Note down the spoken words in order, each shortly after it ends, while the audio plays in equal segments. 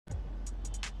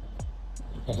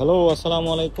Hello, আসসালামু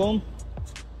আলাইকুম।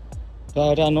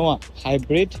 এটা নোয়া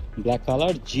হাইব্রিড ব্ল্যাক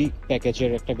কালার জি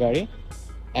প্যাকেজের একটা গাড়ি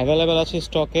অ্যাভেলেবেল আছে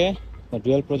স্টকে।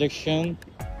 ডুয়াল প্রজেকশন,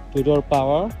 টু ডোর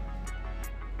পাওয়ার,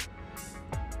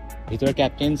 ভিতরে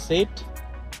ক্যাপ্টেন সিট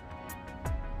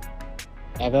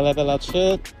অ্যাভেলেবেল আছে।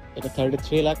 এটা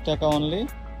 33 লাখ টাকা অনলি,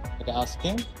 এটা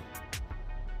asking.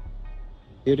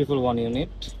 Beautiful one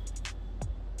unit,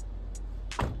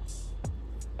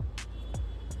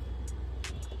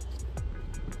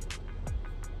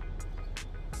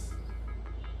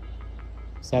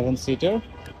 seven seater,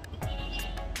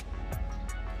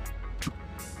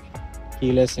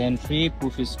 keyless entry,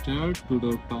 push start, two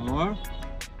ডোর পাওয়ার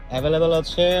অ্যাভেলেবেল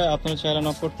আছে। আপনারা চাইলে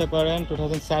নক করতে পারেন।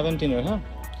 2017 এর। হ্যাঁ,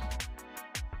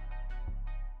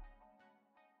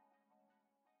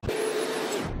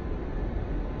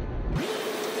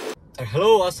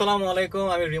 হ্যালো, আসসালামু আলাইকুম।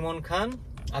 আমি রিমন খান।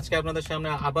 আজকে আপনাদের সামনে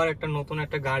আবার একটা নতুন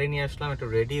একটা গাড়ি নিয়ে আসলাম। একটা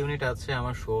রেডি ইউনিট আছে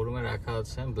আমার শোরুমে রাখা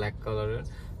আছে, ব্ল্যাক কালারের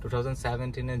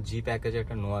 2017 এর জি প্যাকেজে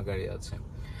একটা নোয়া গাড়ি আছে।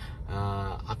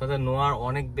 আপনাদের নোয়ার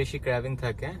অনেক বেশি ক্র্যাভিং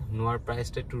থাকে। নোয়ার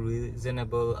প্রাইসটা একটু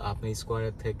রিজনেবল আপনি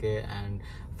স্কোয়ারের থেকে, অ্যান্ড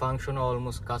ফাংশনও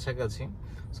অলমোস্ট কাছাকাছি।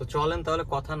 সো চলেন তাহলে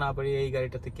কথা না পারি, এই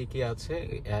গাড়িটাতে কি কি আছে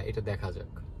এটা দেখা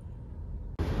যাক।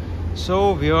 সো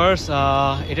ভিউয়ার্স,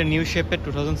 এটা নিউ শেপের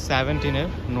 2017 এর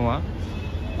নোয়া।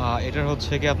 এটার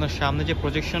হচ্ছে কি আপনার সামনে যে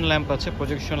প্রজেকশন ল্যাম্প আছে,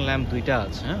 প্রজেকশন ল্যাম্প দুইটা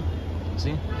আছে। হ্যাঁ,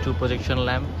 টু প্রজেকশন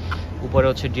ল্যাম্প, উপরে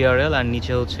হচ্ছে ডিআরএল আর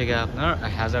নিচে হচ্ছে কি আপনার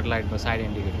হ্যাজার্ড লাইট বা সাইড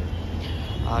ইন্ডিকেটর।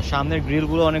 সামনের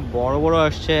গ্রিলগুলো অনেক বড় বড়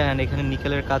আসছে, অ্যান্ড এখানে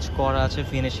নিকেলের কাজ করা আছে।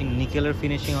 ফিনিশিং, নিকেলের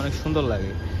ফিনিশিং অনেক সুন্দর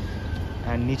লাগে।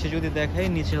 অ্যান্ড নিচে যদি দেখাই,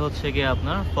 নিচে হচ্ছে গিয়ে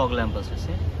আপনার ফগ ল্যাম্প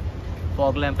আছে।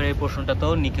 ফগ ল্যাম্পের এই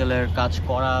পোর্শনটাতেও নিকেলের কাজ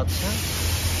করা আছে,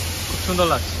 খুব সুন্দর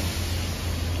লাগছে।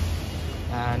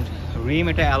 অ্যান্ড রিম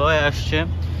এটা অ্যালয় আসছে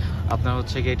আপনার,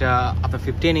 হচ্ছে কি এটা আপনার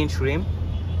 15 ইঞ্চ রিম,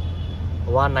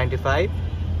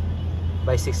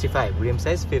 195/65 রিম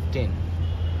সাইজ 15।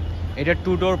 এটা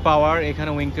টু ডোর পাওয়ার।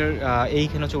 এখানে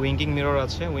এইখানে হচ্ছে উইঙ্কিং মিরর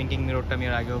আছে। উইঙ্কিং মিররটা আমি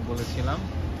এর আগেও বলেছিলাম।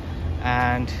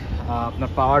 অ্যান্ড আপনার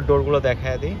পাওয়ার ডোরগুলো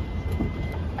দেখায় দিই।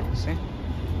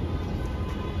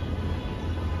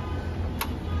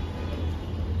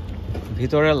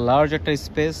 ভিতরে লার্জ একটা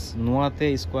স্পেস, নোয়াতে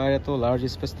স্কোয়ারে তো লার্জ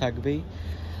স্পেস থাকবেই।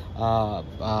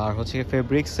 আর হচ্ছে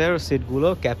ফেব্রিক্সের সিটগুলো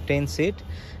ক্যাপ্টেন সিট।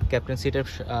 ক্যাপ্টেন সিটের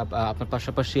আপনার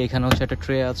পাশাপাশি এখানে হচ্ছে একটা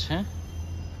ট্রে আছে।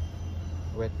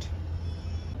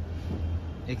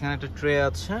 এখানে একটা ট্রে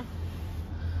আছে।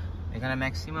 এখানে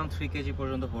ম্যাক্সিমাম 3 কেজি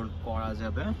পর্যন্ত হোল্ড করা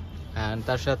যাবে। অ্যান্ড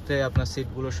তার সাথে আপনার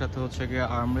সিটগুলোর সাথে হচ্ছে গিয়ে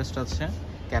আর্মরেস্ট আছে,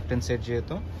 ক্যাপ্টেন সিট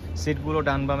যেহেতু। সিটগুলো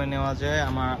ডান বামে নেওয়া যায়।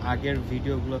 আমার আগের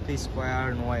ভিডিওগুলোতে স্কোয়ার,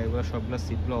 নোয়া এগুলো সবগুলো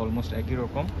সিটগুলো অলমোস্ট একই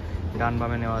রকম, ডান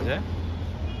বামে নেওয়া যায়।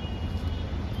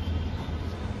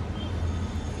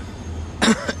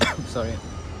 সরি।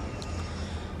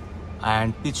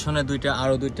 অ্যান্ড পিছনে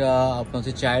আরও দুইটা আপনার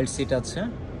হচ্ছে চাইল্ড সিট আছে।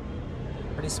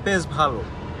 স্পেস ভালো,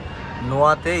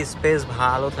 নোয়াতে স্পেস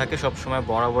ভালো থাকে সবসময়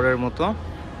বরাবরের মতো।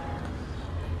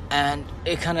 অ্যান্ড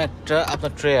এখানে একটা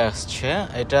আপনার ট্রে আসছে।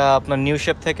 এটা আপনার নিউ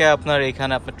শেপ থেকে আপনার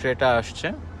এখানে আপনার ট্রেটা আসছে।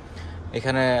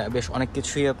 এখানে বেশ অনেক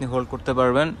কিছুই আপনি হোল্ড করতে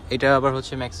পারবেন। এটা আবার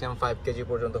হচ্ছে ম্যাক্সিমাম 5 কেজি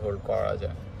পর্যন্ত হোল্ড করা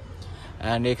যায়।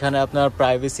 অ্যান্ড এখানে আপনার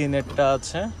প্রাইভেসি নেটটা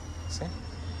আছে।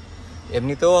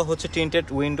 এমনিতেও হচ্ছে টিন্টেড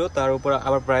উইন্ডো, তার উপর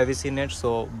আবার প্রাইভেসি নেট, সো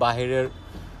বাহিরের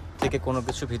থেকে কোনো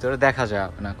কিছু ভিতরে দেখা যায়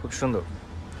না, খুব সুন্দর।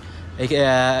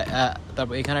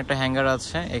 তারপর এখানে একটা হ্যাঙ্গার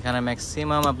আছে। এখানে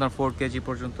ম্যাক্সিমাম আপনার 4 কেজি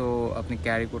পর্যন্ত আপনি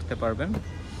ক্যারি করতে পারবেন।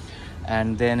 অ্যান্ড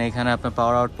দেন এখানে আপনার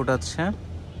পাওয়ার আউটপুট আছে,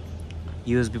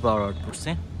 ইউএসবি পাওয়ার আউটপুট।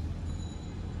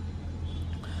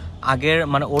 আগের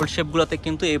মানে ওল্ড শেপগুলোতে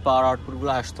কিন্তু এই পাওয়ার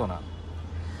আউটপুটগুলো আসতো না।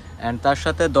 অ্যান্ড তার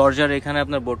সাথে দরজার এখানে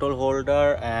আপনার বোতল হোল্ডার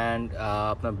অ্যান্ড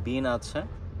আপনার বিন আছে।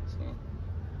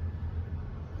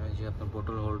 এই যে আপনার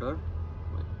বোতল হোল্ডার,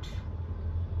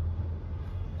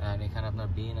 অ্যান্ড এখানে আপনার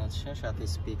বিন আছে, সাথে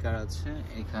স্পিকার আছে।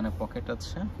 এখানে পকেট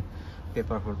আছে,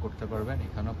 পেপার হোল্ড করতে পারবেন।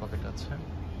 এখানেও পকেট আছে।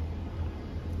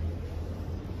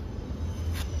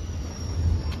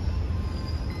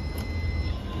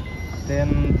 দেন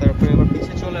তারপরে এবার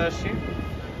পিছে চলে আসি।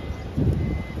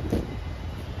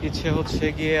 পিছে হচ্ছে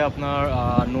গিয়ে আপনার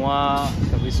নোয়া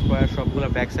স্কোয়ার সবগুলো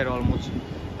ব্যাক সাইড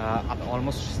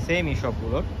অলমোস্ট সেমই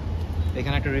সবগুলোর।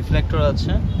 এখানে একটা রিফ্লেক্টর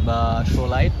আছে বা শো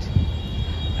লাইট।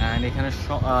 অ্যান্ড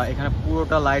এখানে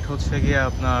পুরোটা লাইট হচ্ছে গিয়ে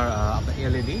আপনার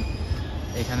এলইডি।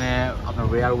 এখানে আপনার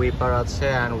রেয়ার উইপার আছে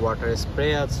অ্যান্ড ওয়াটার স্প্রে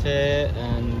আছে।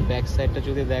 অ্যান্ড ব্যাক সাইডটা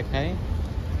যদি দেখায়,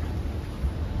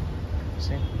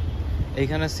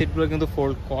 এইখানে সিটগুলো কিন্তু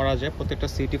ফোল্ড করা যায়, প্রত্যেকটা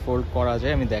সিটই ফোল্ড করা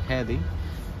যায়। আমি দেখায় দিই।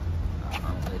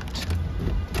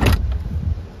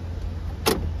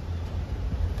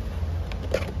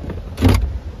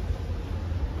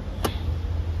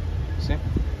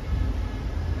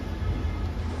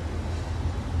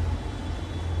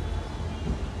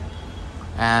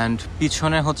 অ্যান্ড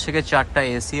পিছনে হচ্ছে গিয়ে 4টা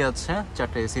এসি আছে,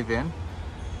 4টা এসি ভেন,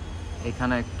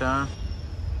 এখানে একটা,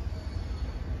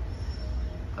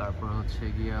 তারপর হচ্ছে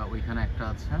গিয়া ওইখানে একটা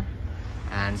আছে,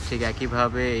 অ্যান্ড ঠিক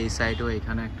একইভাবে এই সাইডেও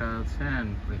এখানে একটা আছে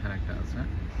অ্যান্ড ওইখানে একটা আছে।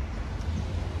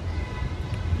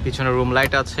 পিছনে রুম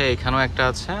লাইট আছে, এখানেও একটা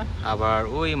আছে, আবার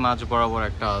ওই মাঝ বরাবর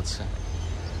একটা আছে।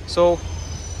 সো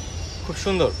খুব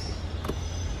সুন্দর,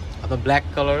 আপনার ব্ল্যাক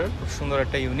কালারের খুব সুন্দর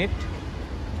একটা ইউনিট,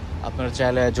 আপনারা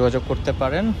চাইলে যোগাযোগ করতে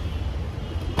পারেন।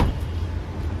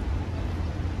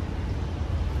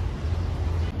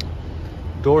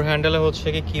 ডোর হ্যান্ডেলে হচ্ছে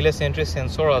কি কিলেস এন্ট্রি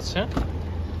সেন্সর আছে,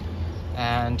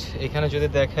 অ্যান্ড এখানে যদি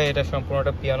দেখায় এটা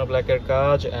সম্পূর্ণটা পিয়ানো ব্ল্যাকের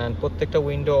কাজ, অ্যান্ড প্রত্যেকটা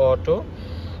উইন্ডো অটো,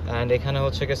 অ্যান্ড এখানে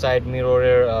হচ্ছে কি সাইড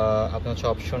মিররের আপনার হচ্ছে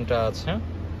অপশনটা আছে,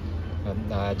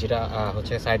 যেটা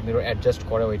হচ্ছে সাইড মিরর অ্যাডজাস্ট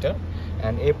করে ওইটা।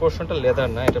 অ্যান্ড এই পোর্শনটা লেদার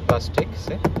না, এটা প্লাস্টিক,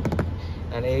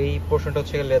 অ্যান্ড এই পোর্শনটা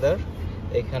হচ্ছে লেদার।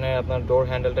 এখানে আপনার ডোর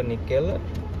হ্যান্ডেলটা নিকেল,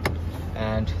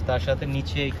 অ্যান্ড তার সাথে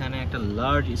নিচে এখানে একটা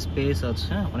লার্জ স্পেস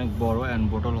আছে, অনেক বড়, অ্যান্ড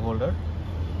বোতল holder,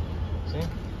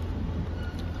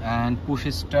 and push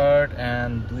start,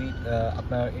 and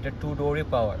আপনার এটা 2 ডোরই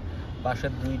পাওয়ার, পাশে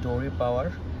 2 ডোরই পাওয়ার।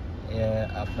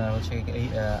 আপনার হচ্ছে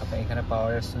আপনার এখানে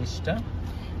পাওয়ারের সুইচটা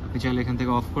আপনি চাইলে এখান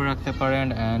থেকে অফ করে রাখতে পারেন।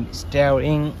 অ্যান্ড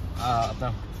স্টিয়ারিং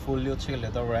আপনার ফুললি হচ্ছে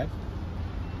লেদার র্যাপ,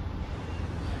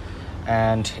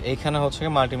 অ্যান্ড এইখানে হচ্ছে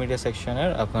মাল্টিমিডিয়া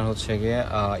সেকশনের আপনার হচ্ছে গিয়ে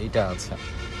এটা আছে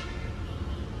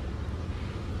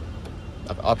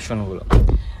অপশনগুলো।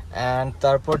 অ্যান্ড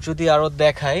তারপর যদি আরও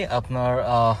দেখাই আপনার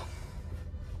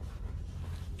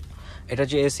এটা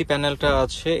যে এসি প্যানেলটা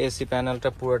আছে, এসি প্যানেলটা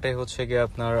পুরোটাই হচ্ছে গিয়ে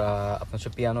আপনার হচ্ছে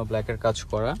পিয়ানো ব্ল্যাকের কাজ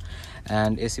করা,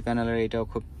 অ্যান্ড এসি প্যানেলের এটাও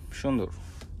খুব সুন্দর।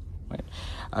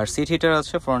 আর সিট হিটার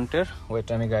আছে ফ্রন্টের,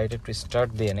 ওইটা আমি গাড়িটা একটু স্টার্ট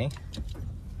দিয়ে নিই।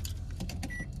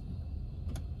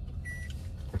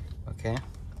 ওকে,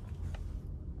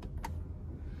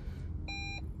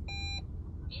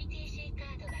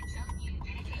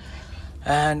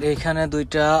 অ্যান্ড এখানে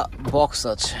 2টা বক্স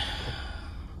আছে,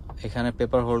 এখানে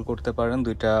পেপার হোল্ড করতে পারেন,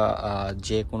 2টা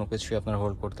যে কোনো কিছুই আপনার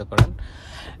হোল্ড করতে পারেন।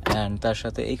 অ্যান্ড তার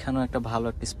সাথে এইখানেও একটা ভালো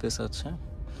একটা স্পেস আছে,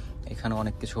 এখানে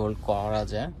অনেক কিছু হোল্ড করা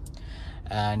যায়।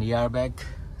 অ্যান্ড ইয়ার ব্যাগ,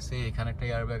 এখানে একটা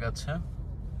ইয়ার ব্যাগ আছে,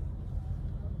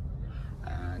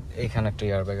 অ্যান্ড এখানে একটা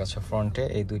ইয়ার ব্যাগ আছে ফ্রন্টে,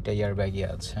 এই 2টা ইয়ার ব্যাগই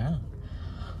আছে।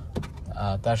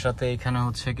 তার সাথে এখানে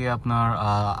হচ্ছে কি আপনার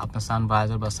সান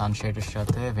ভাইজার বা সানশেডের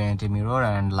সাথে ভ্যানিটি মিরর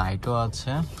অ্যান্ড লাইটও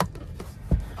আছে।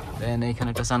 দেন এখানে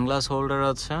একটা সানগ্লাস হোল্ডার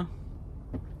আছে,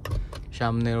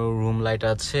 সামনে রুম লাইট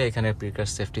আছে, এখানে প্রিকার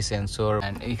সেফটি সেন্সর,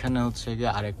 অ্যান্ড এইখানে হচ্ছে কি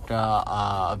আরেকটা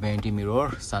ভ্যানিটি মিরর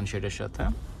সানশেডের সাথে।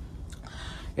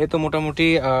 এই তো মোটামুটি।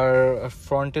 আর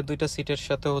ফ্রন্টের 2টা সিটের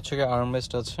সাথে হচ্ছে কি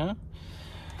আর্মরেস্ট আছে,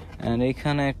 অ্যান্ড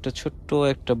এইখানে একটা ছোট্ট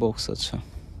একটা বক্স আছে,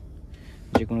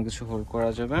 যে কোনো কিছু হোল্ড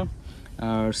করা যাবে।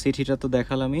 আর সিট হিটার তো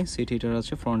দেখালামই, সিট হিটার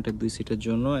আছে ফ্রন্টের 2 সিটের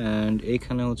জন্য। অ্যান্ড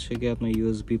এইখানে হচ্ছে কি আপনার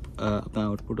ইউএসবি আপনার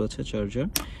আউটপুট আছে, চার্জার,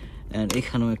 অ্যান্ড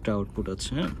এখানেও একটা আউটপুট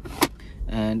আছে।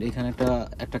 অ্যান্ড এখানে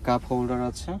একটা কাপ হোল্ডার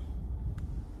আছে।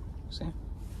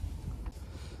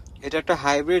 এটা একটা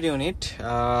হাইব্রিড ইউনিট,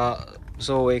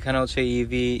 সো এখানে হচ্ছে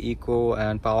EV, eco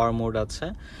and power mode আছে।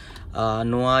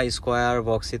 নোয়া, স্কোয়ার,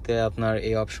 ভক্সিতে আপনার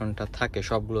এই অপশনটা থাকে,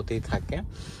 সবগুলোতেই থাকে।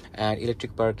 অ্যান্ড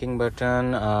ইলেকট্রিক পার্কিং বাটন,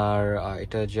 আর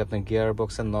এটা যে আপনার গিয়ার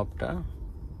বক্সের নবটা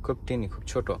খুব টিনি, খুব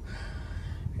ছোট।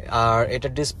 আর এটা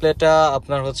ডিসপ্লেটা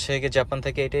আপনার হচ্ছে কি জাপান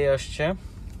থেকে এটাই আসছে।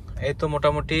 এই তো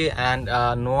মোটামুটি। অ্যান্ড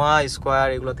নোয়া, স্কোয়ার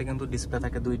এগুলোতে কিন্তু ডিসপ্লে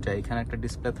থাকে 2টা, এখানে একটা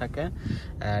ডিসপ্লে থাকে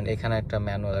অ্যান্ড এখানে একটা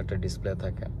ম্যানুয়াল একটা ডিসপ্লে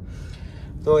থাকে।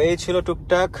 তো এই ছিল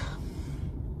টুকটাক।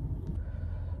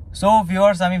 সো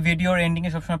ভিউয়ার্স, আমি ভিডিওর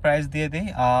এন্ডিংয়ে সবসময় প্রাইস দিয়ে দিই।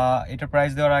 এটা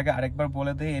প্রাইস দেওয়ার আগে আরেকবার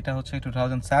বলে দিই, এটা হচ্ছে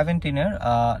 2017-এর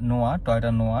নোয়া,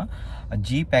 টয়োটা নোয়া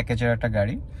জি প্যাকেজের একটা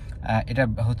গাড়ি। এটা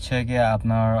হচ্ছে গিয়ে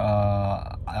আপনার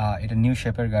এটা নিউ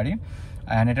শেপের গাড়ি,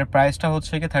 অ্যান্ড এটার প্রাইসটা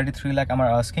হচ্ছে গিয়ে 33 লাখ আমার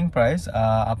আস্কিং প্রাইস।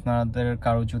 আপনাদের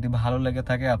কারো যদি ভালো লেগে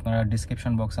থাকে, আপনারা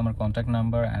ডিসক্রিপশন বক্সে আমার কন্ট্যাক্ট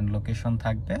নাম্বার অ্যান্ড লোকেশন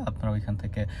থাকবে, আপনারা ওইখান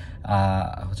থেকে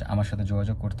হচ্ছে আমার সাথে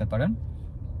যোগাযোগ করতে পারেন।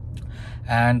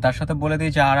 অ্যান্ড তার সাথে বলে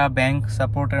দিই, যারা ব্যাংক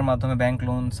সাপোর্টের মাধ্যমে, ব্যাংক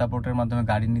লোন সাপোর্টের মাধ্যমে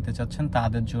গাড়ি নিতে চাচ্ছেন,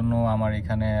 তাদের জন্য আমার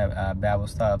এখানে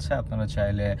ব্যবস্থা আছে। আপনারা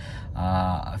চাইলে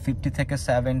 50 থেকে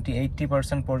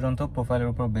 70-80% পর্যন্ত প্রোফাইলের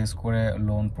উপর বেস করে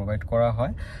লোন প্রোভাইড করা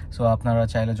হয়। সো আপনারা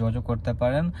চাইলে যোগাযোগ করতে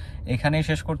পারেন। এখানেই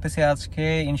শেষ করতেছি আজকে।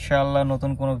 ইনশাআল্লাহ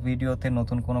নতুন কোনো ভিডিওতে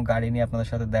নতুন কোনো গাড়ি নিয়ে আপনাদের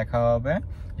সাথে দেখা হবে।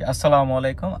 আসসালামু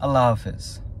আলাইকুম, আল্লাহ হাফেজ।